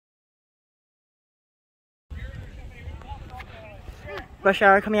Rush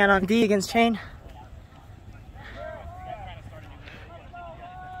hour coming out on D against Chain.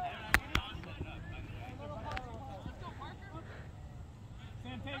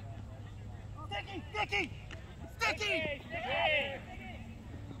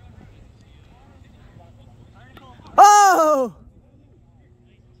 Oh!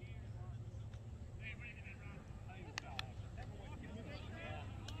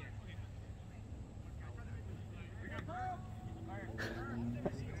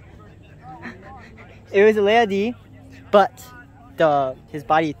 It was a Lea D, but his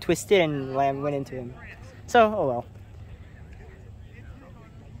body twisted and went into him. So, oh well.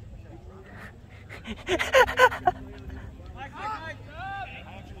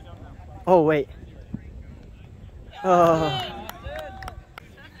 Oh wait. Oh.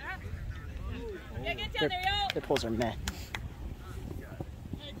 Their pulls are meh.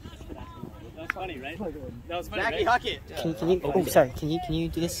 That was funny, right? That was funny, Jackie, huck it. Can you? Oh, sorry. Can you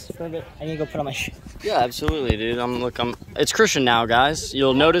do this for a bit? I need to go put on my shoe. Yeah, absolutely, dude. It's Christian now, guys.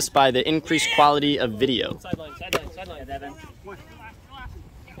 You'll notice by the increased quality of video. Sideline, Devin.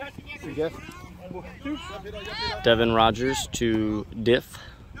 Devin Rogers to Diff.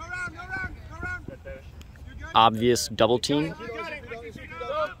 Obvious double team.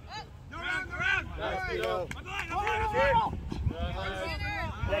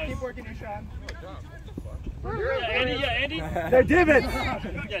 Keep working your shot. Andy. They're divot.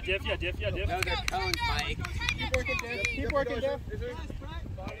 Yeah, Diff. No, they're cones, Mike. Keep working, Diff.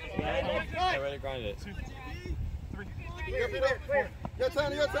 Yeah, ready to grind it. Your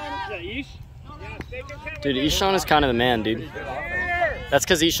turn. Yeah, Ish. Dude, Ishan is kind of the man, dude. That's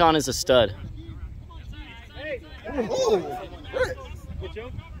because Ishan is a stud.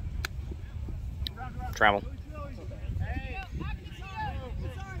 Travel.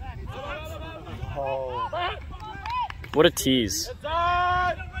 Oh. What a tease.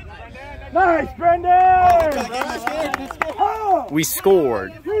 Nice, Brendan! We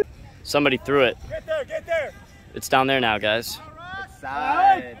scored. Somebody threw it. Get there! It's down there now, guys.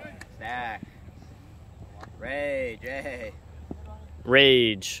 Side. Stack. Rage, hey.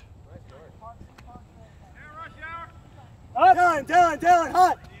 Rage. Dylan,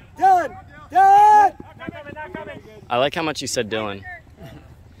 hot! Dylan! Not coming. I like how much you said Dylan.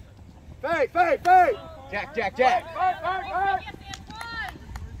 Fake! Jack!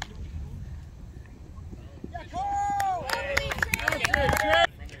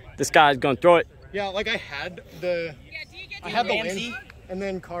 This guy's gonna throw it. Yeah, like I had the win, and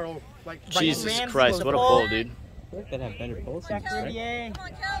then Carl Jesus Christ, what a pull, dude. That have better pulls, right?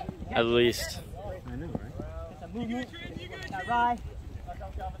 At least. I know, Rye.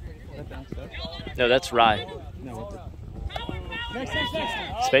 No, that's Rye.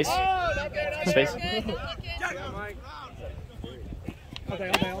 Space? Space? Clear,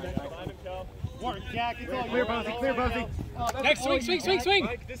 Bozy. Next, swing.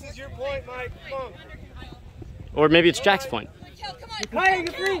 Mike, this is your point, Mike. Come on. Or maybe it's Jack's point.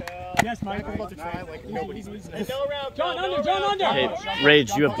 Yes, Mike, I'm about to try like nobody's business. John under. Hey,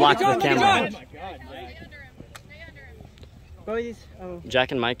 Rage, you have blocked the camera. Oh.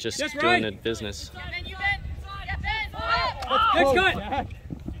 Jack and Mike just doing the business. Next cut.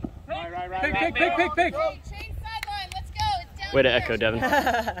 Pick. Way to echo, Devin.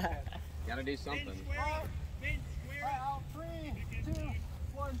 Gotta do something.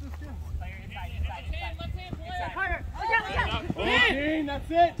 Dean, that's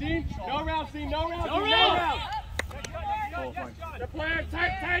it, Dean. No route, Dean. No route. The player,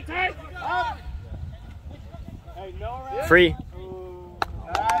 tight. Up. Hey, no route. Free.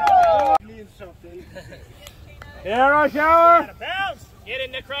 Yeah, rush hour. Bounce. Get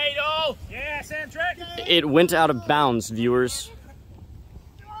in the cradle. Yeah, Sam trick. It went out of bounds, viewers.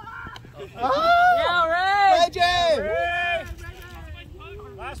 Yeah, Ray!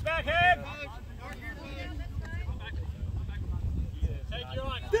 Last backhand. Take your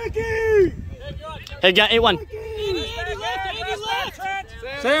on. Dicky! Hey, got 8-1. Andy left.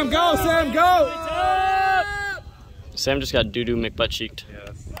 Sam, go! Sam just got doo-doo McButt-cheeked.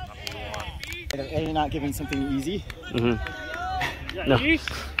 A, you're not giving something easy, No.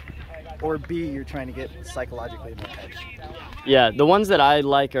 or B, you're trying to get psychologically in their head. Yeah, the ones that I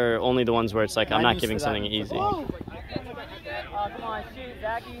like are only the ones where it's like I'm not giving something easy.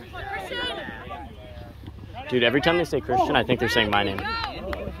 Dude, every time they say Christian, I think they're saying my name.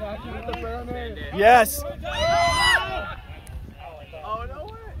 Yes!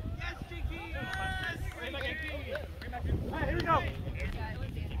 Here we go.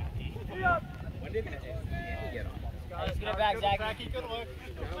 Let's get it back, Zachy. Get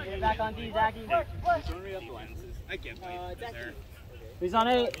it back on D, Zachy. I can't play there. He's on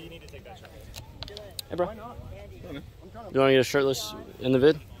 8. Hey, bro. You want to get a shirtless in the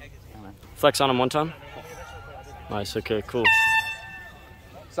vid? Flex on him one time. Nice. Okay. Cool.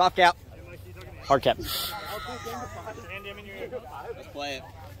 Soft cap. Hard cap. Let's play it.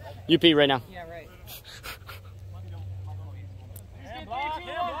 UP right now. Yeah, right.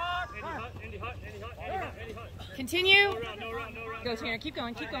 Continue. Go, Tanner. Keep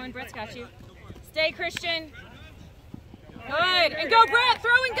going. Keep going. Brett's got you. Stay, Christian. Good. And go, Brett.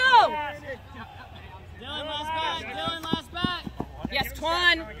 Throw and go. Dylan, last back. Dylan, last back. Yes,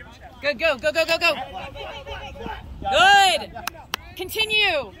 Twan. Good. Go. Go, go, go, go. Good.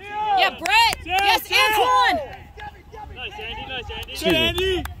 Continue. Yeah, Brett. Yes, Antoine. Nice, Andy. Nice, Andy. Excuse me.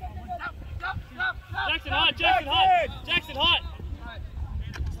 Andy. Jackson hot. Jackson hot. Jackson hot.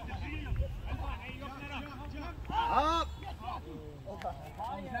 Up.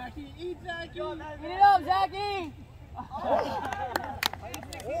 Eat it up, Zachy.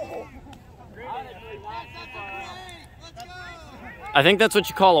 I think that's what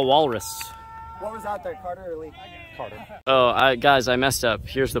you call a walrus. What was out there, Carter or Lee? Carter. Oh, guys, I messed up.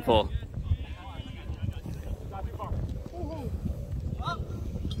 Here's the pull.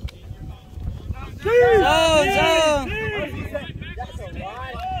 Zone.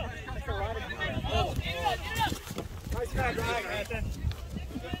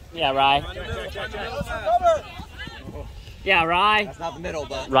 Yeah, Rye. Yeah, Rye. That's not the middle,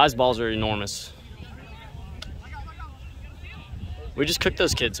 but. Rye's balls are enormous. We just cooked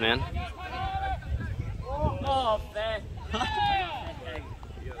those kids, man. Oh, man.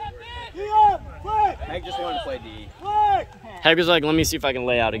 Hank just wanted to play D. Heg was like, let me see if I can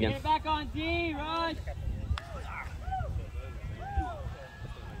lay out again. Get back on D, Raj.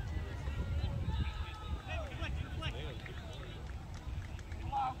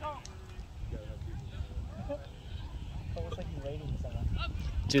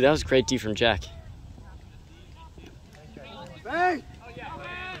 Dude, that was great D from Jack. Hey!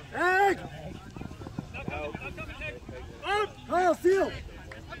 Hey! Kyle, seal!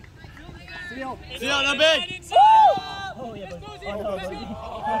 Seal! Seal, no big.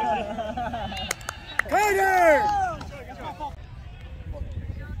 Carter!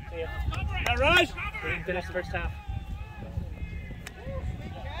 Now, Raj. Finish the first half.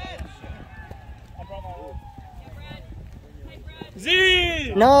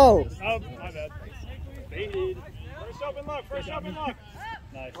 Z. No! Oh, my bad. Baited. First open look. First open look.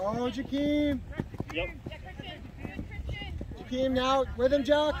 Nice. Oh, Jakeem! Yep. Jakeem now with him,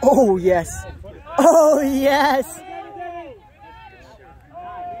 Jack. Oh, yes. Oh, yes.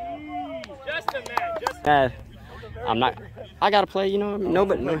 Just a minute. Just. I'm not. I gotta play, you know. No,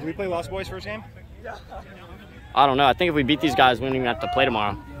 but no. Did we play Lost Boys first game? I don't know. I think if we beat these guys, we don't even have to play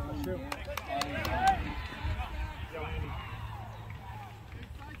tomorrow.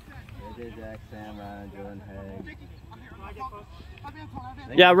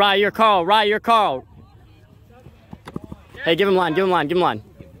 Yeah, Rye, you're Carl. Rye, you're Carl. Hey, give him line. Give him line. Give him line.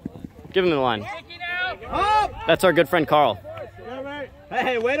 Give him the line. That's our good friend Carl.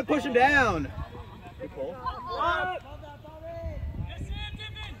 Hey, way to push him down.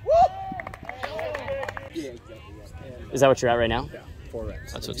 Is that what you're at right now? Yeah, 4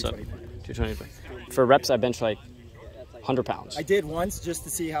 reps. That's what's up. 225. For reps, I bench like 100 pounds. I did once just to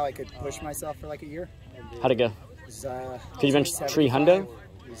see how I could push myself for like a year. How'd it go? Could you bench 300?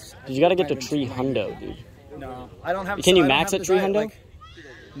 You gotta get to 300, dude. No, I don't have. Can you I don't max have at desire, 300? like,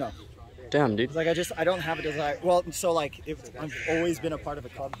 no. Damn, dude. Like I don't have a desire. Well, so like I've always been a part of a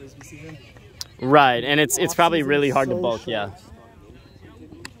club frisbee season. Right, and it's probably really hard to so bulk, short. yeah.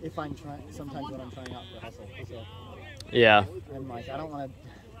 If I'm trying, sometimes when I'm trying out for hustle, so Yeah. I'm like I don't want to.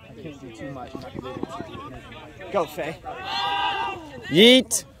 I can't do too much. I'm not gonna be able to do it. Go, Faye.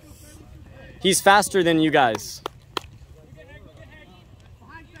 Yeet. He's faster than you guys.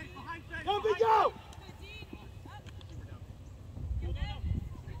 Go, big go.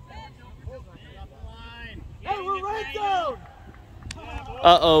 Hey, we're red zone.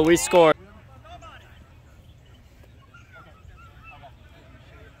 Uh-oh, we scored.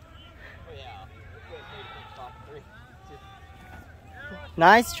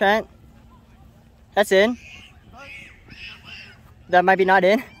 Nice, Trent. That's in. That might be not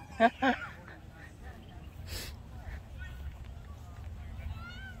in.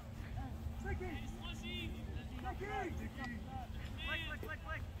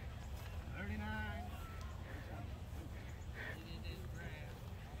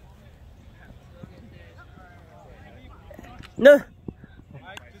 No.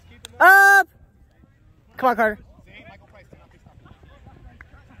 Up. Come on, Carter.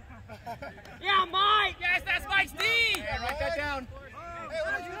 Yeah, Mike. Yes, that's Mike's D. Write that down.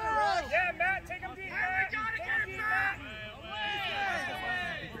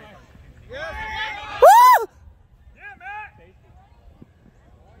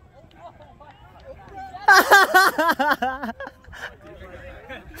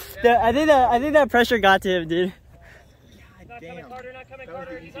 I think that pressure got to him, dude. Not coming, Carter, not coming,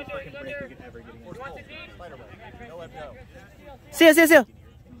 Carter. He's under, he's under. He wants it deep. See you.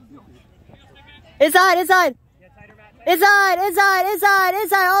 Inside. Inside.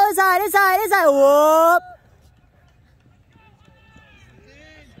 All inside. Whoop.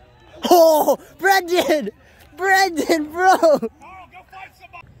 Oh, Brendan, bro.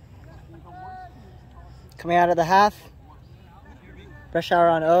 Coming out of the half. Rush hour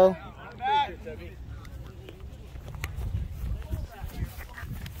on O.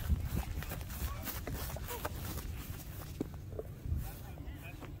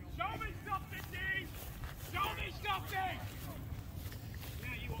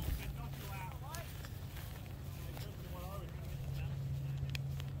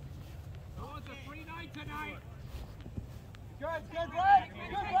 Good, Brett.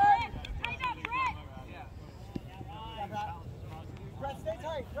 Brett, stay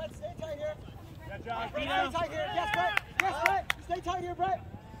tight. Stay tight here. Yes, Brett. Stay tight here, Brett.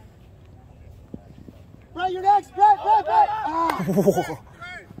 Brett, you're next. Brett. Ah.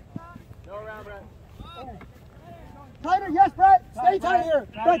 Go around, Brett. Tighter, yes, Brett. Stay tight here.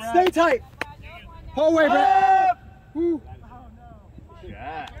 Brett, stay tight. Whole way, Brett. Woo.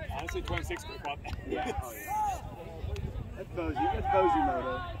 Yeah. Honestly, 26 for the club. Yeah. That's Bozy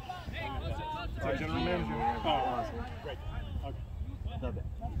moto. Our general manager. Oh, awesome. Great. Okay. Love it.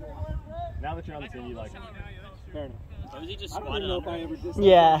 Now that you're on the team, you like it. Fair enough. Was he just I don't even know if I ever did.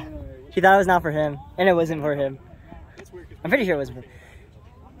 Yeah, he thought it was not for him, and it wasn't for him. I'm pretty sure it wasn't for him.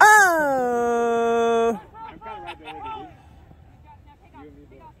 Oh! I'm kind of right there with you.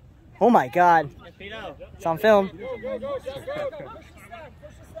 Oh my God. It's on film. Go.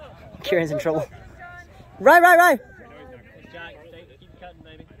 Kieran's in trouble. Right. I'm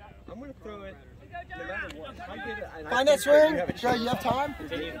going to throw it no matter what. If I get it, and Find that swing. Bro, you have time?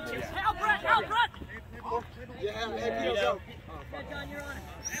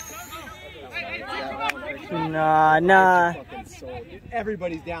 Nah.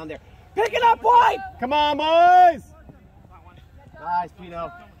 Everybody's down there. Pick it up, boy! Come on, boys! Nice,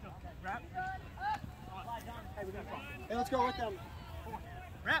 Pino. Hey, let's go with them.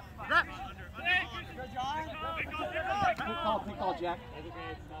 Rep. Good call, Jack.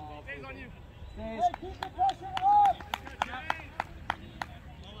 Stays on you. Hey, keep the pressure up.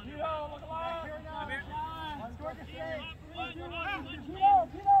 Look alive.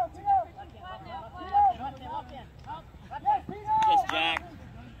 Yes, Jack.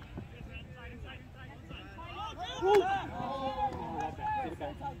 We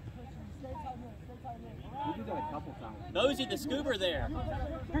did that a couple times. Mosey, the scuba there.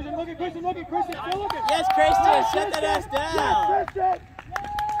 Christian, look at Christian. Still looking. Yes, Christian, shut that ass down. Christian.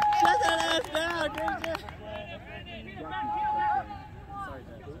 Shut that ass down, Christian.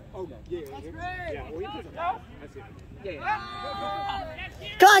 Oh, yeah. Yeah, well, he does it. That's it.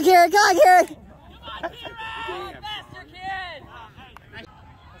 Come on, Kieran.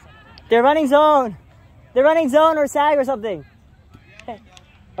 They're running zone. Or sag or something.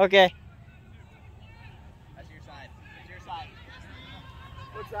 Okay. That's your side.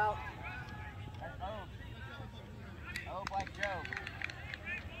 Looks out. Oh, Black Joe.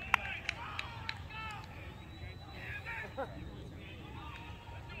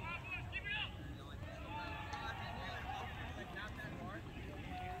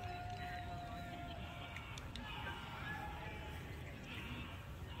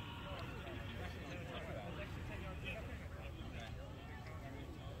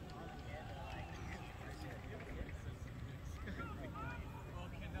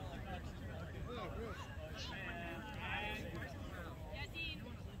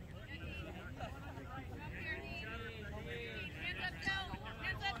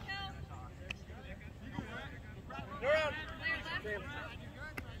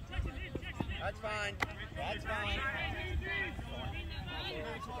 That's fine.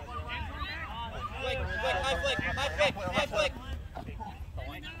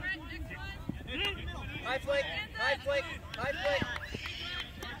 High flick.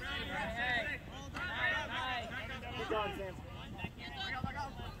 Good job, Sam.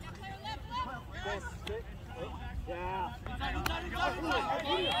 Yeah.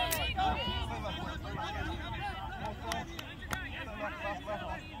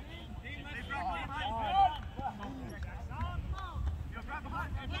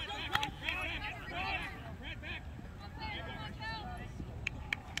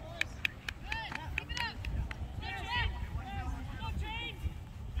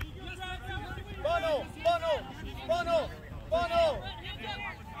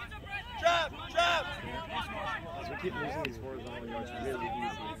 keep losing these 4s on 1 yard, it's really easy.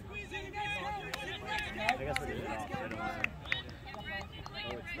 I guess we're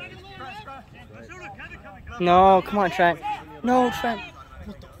No, come on, Trent. No, Trent.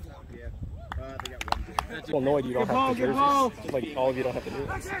 Well, annoyed you don't have the jerseys. Like, all of you don't have to do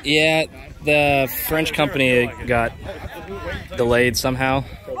it. Yeah, the French company got delayed somehow.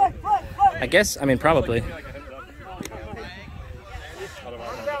 I guess, I mean, probably.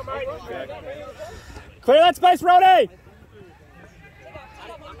 Clear that space, Rody!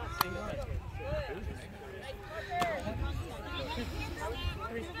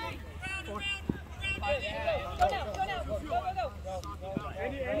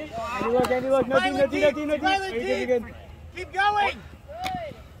 Andy, look. No D. Keep going!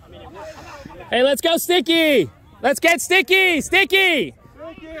 Hey, let's go, Sticky! Let's get Sticky! Sticky!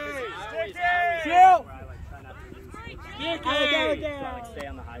 Chill! Stay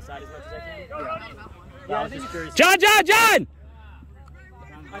on the high side as much as I can. Yeah, I was just curious. John!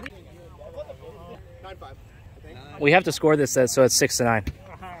 9-5. We have to score this, so it's 6-9.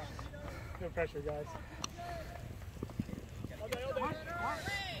 No pressure, guys.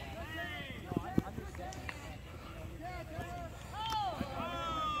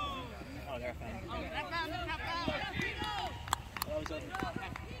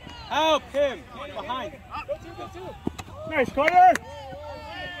 Help him! Behind. Go two. Nice, Carter!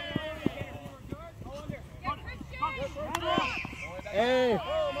 Hey,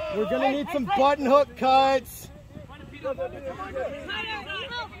 we're gonna need some button hook cuts. Out.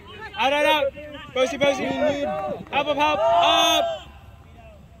 Bozy. Help. Up!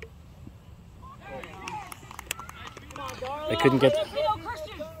 They couldn't get...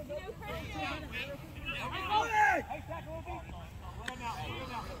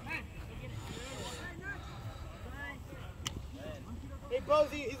 Hey,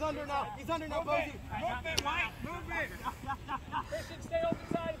 Bozy, he's under now, Bozy. Christian, stay on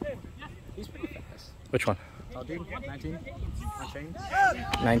the side of him. He's pretty fast. Which one? Oh, dude, 19? Unchanged?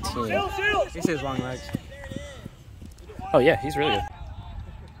 19. He says long legs. Oh, yeah, he's really good.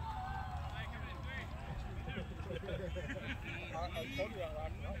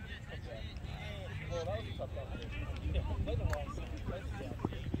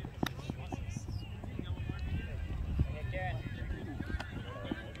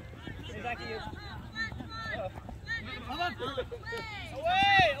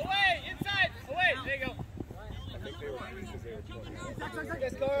 Away! Inside! Away! There you go.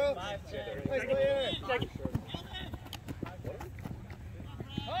 Yes, Carl. Nice player.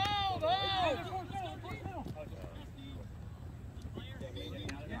 Hold!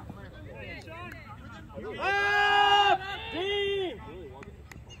 Up! Team!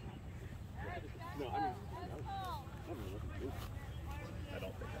 I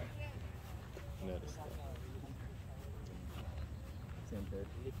don't think I noticed that. Same third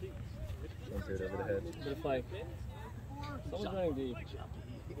over the head. But if, like, someone's running deep,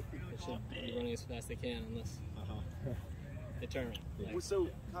 they should be running as fast as they can unless they turn around. Yeah. So,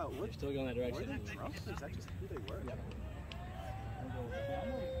 Kyle, They're still going that direction. Is that just who they were?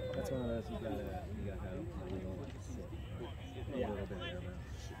 That's one of those you gotta have a little bit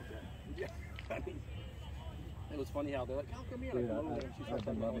of It was funny how they're like, how come you're Dude, like, I've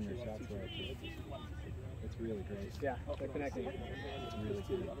been loving your shots where it's really great. Yeah, they're connecting. It's really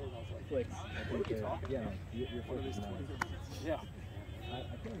good. Flicks. I think yeah, no, your foot is nice. yeah. I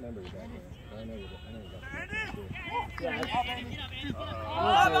can't remember exactly, but I know you got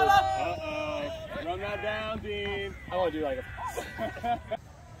Run that down, Dean. I want to do like a...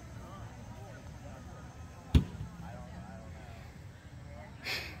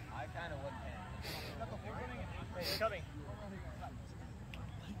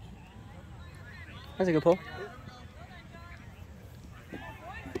 That's a good pull.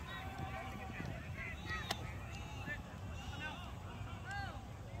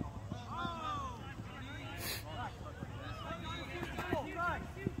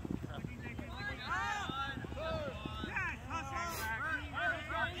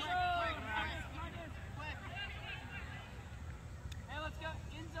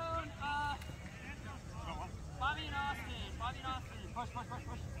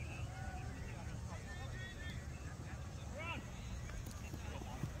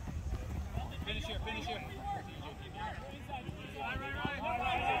 Finish here.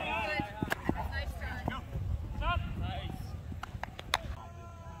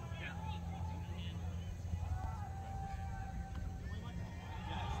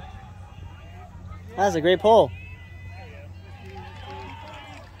 That's a great pull.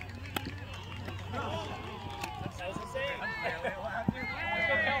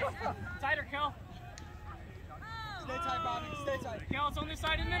 Tighter, Kel. Stay tight, Bobby. Stay tight. Kel, it's on this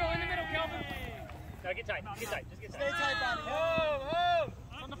side in the middle, Kelvin. No, get tight, just get Stay tight. tight, Bobby.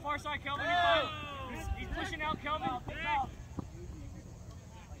 It's on the far side, Kelvin. He's pushing out, Kelvin.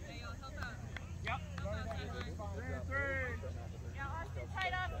 Yep.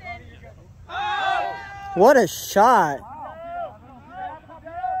 Tight, Austin. What a shot.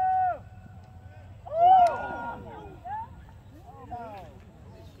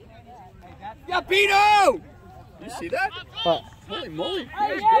 Yeah, Pino! You see that? But, Holy moly. yeah,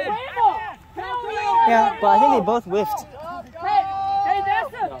 but I think they both whiffed. Hey,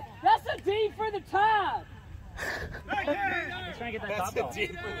 that's a D for the Tide. He's trying to get that top off.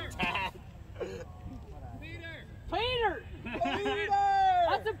 Peter!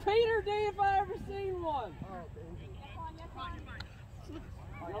 That's a Peter D if I ever seen one.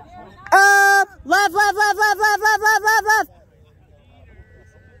 Left.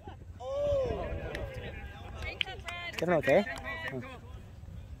 Kevin, okay?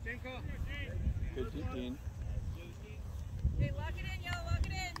 Good, Dean. Hey, lock it in, yo, lock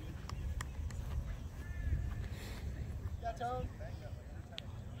it in.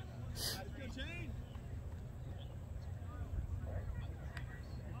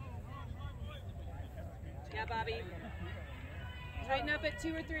 Yeah, Bobby. Tighten up at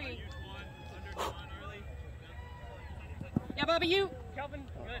 2 or 3. Yeah, Bobby, you. Kelvin,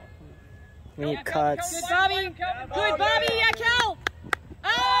 good. We need cuts. Good, Bobby. Good, Bobby. Yeah, Kel.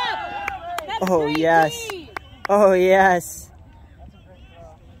 Ah! That's Oh, great, yes. D. Oh, yes.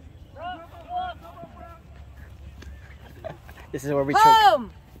 This is where we choke. Home.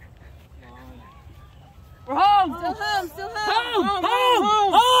 We're home. Still home. Still home.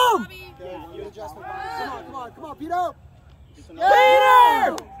 Home. Bobby. You adjust the body. Come on, Pino. Peter!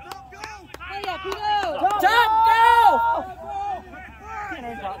 Oh, yeah, Pino. Top, go!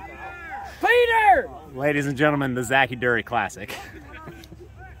 Peter! Ladies and gentlemen, the Zachy Dury Classic.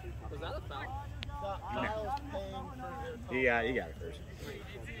 Was that a foul? You got it first.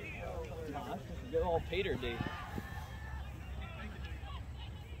 Good old Peter D.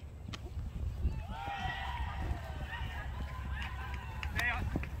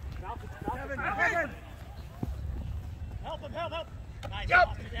 Help him! Nice. Yep.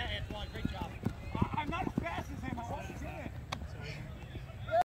 Great job.